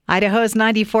Idaho's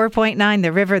 94.9,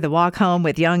 The River, The Walk Home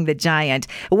with Young the Giant.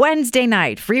 Wednesday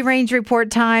night, free range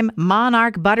report time,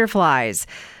 monarch butterflies.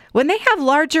 When they have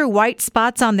larger white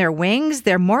spots on their wings,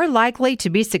 they're more likely to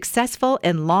be successful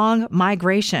in long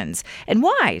migrations. And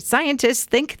why? Scientists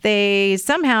think they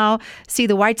somehow see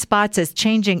the white spots as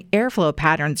changing airflow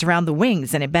patterns around the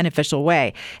wings in a beneficial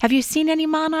way. Have you seen any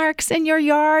monarchs in your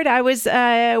yard? I was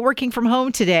working from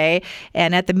home today,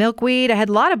 and at the milkweed, I had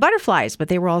a lot of butterflies, but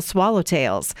they were all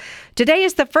swallowtails. Today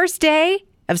is the first day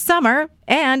of summer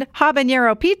and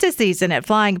habanero pizza season at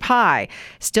Flying Pie.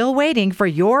 Still waiting for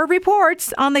your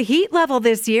reports on the heat level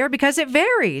this year because it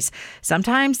varies.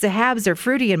 Sometimes the Habs are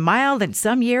fruity and mild, and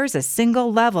some years a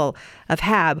single level of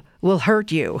Hab will hurt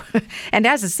you. And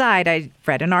as a side, I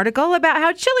read an article about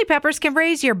how chili peppers can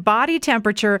raise your body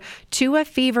temperature to a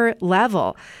fever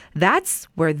level. That's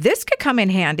where this could come in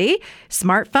handy.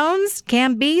 Smartphones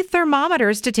can be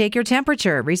thermometers to take your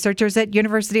temperature. Researchers at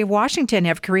University of Washington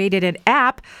have created an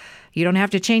app. You don't have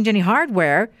to change any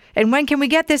hardware. And when can we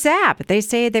get this app? They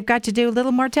say they've got to do a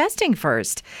little more testing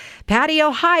first.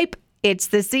 Patio hype. It's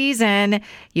the season.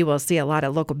 You will see a lot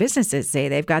of local businesses say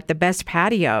they've got the best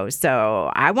patio.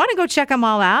 So I want to go check them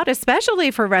all out, especially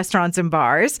for restaurants and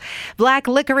bars. Black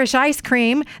licorice ice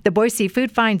cream. The Boise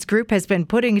Food Finds Group has been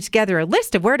putting together a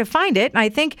list of where to find it. And I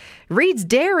think Reed's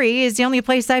Dairy is the only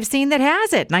place I've seen that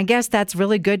has it. And I guess that's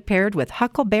really good paired with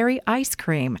huckleberry ice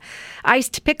cream.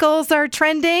 Iced pickles are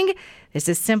trending. This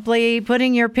is simply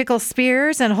putting your pickle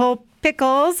spears and whole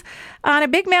pickles on a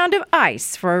big mound of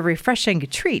ice for a refreshing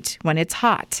treat when it's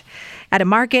hot. At a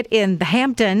market in the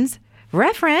Hamptons,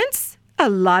 reference, a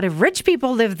lot of rich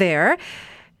people live there.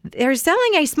 They're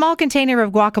selling a small container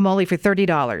of guacamole for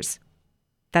 $30.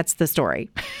 That's the story.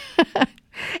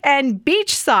 And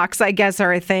beach socks, I guess,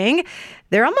 are a thing.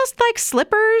 They're almost like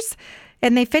slippers,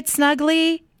 and they fit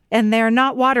snugly. And they're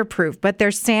not waterproof, but they're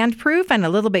sandproof and a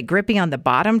little bit grippy on the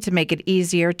bottom to make it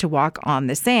easier to walk on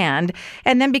the sand.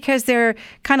 And then because they're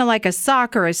kind of like a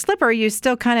sock or a slipper, you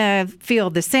still kind of feel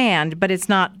the sand, but it's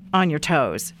not on your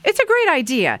toes. It's a great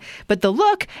idea, but the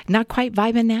look, not quite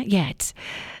vibing that yet.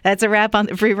 That's a wrap on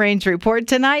the Free Range Report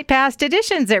tonight. Past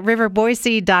editions at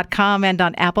riverboise.com and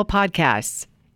on Apple Podcasts.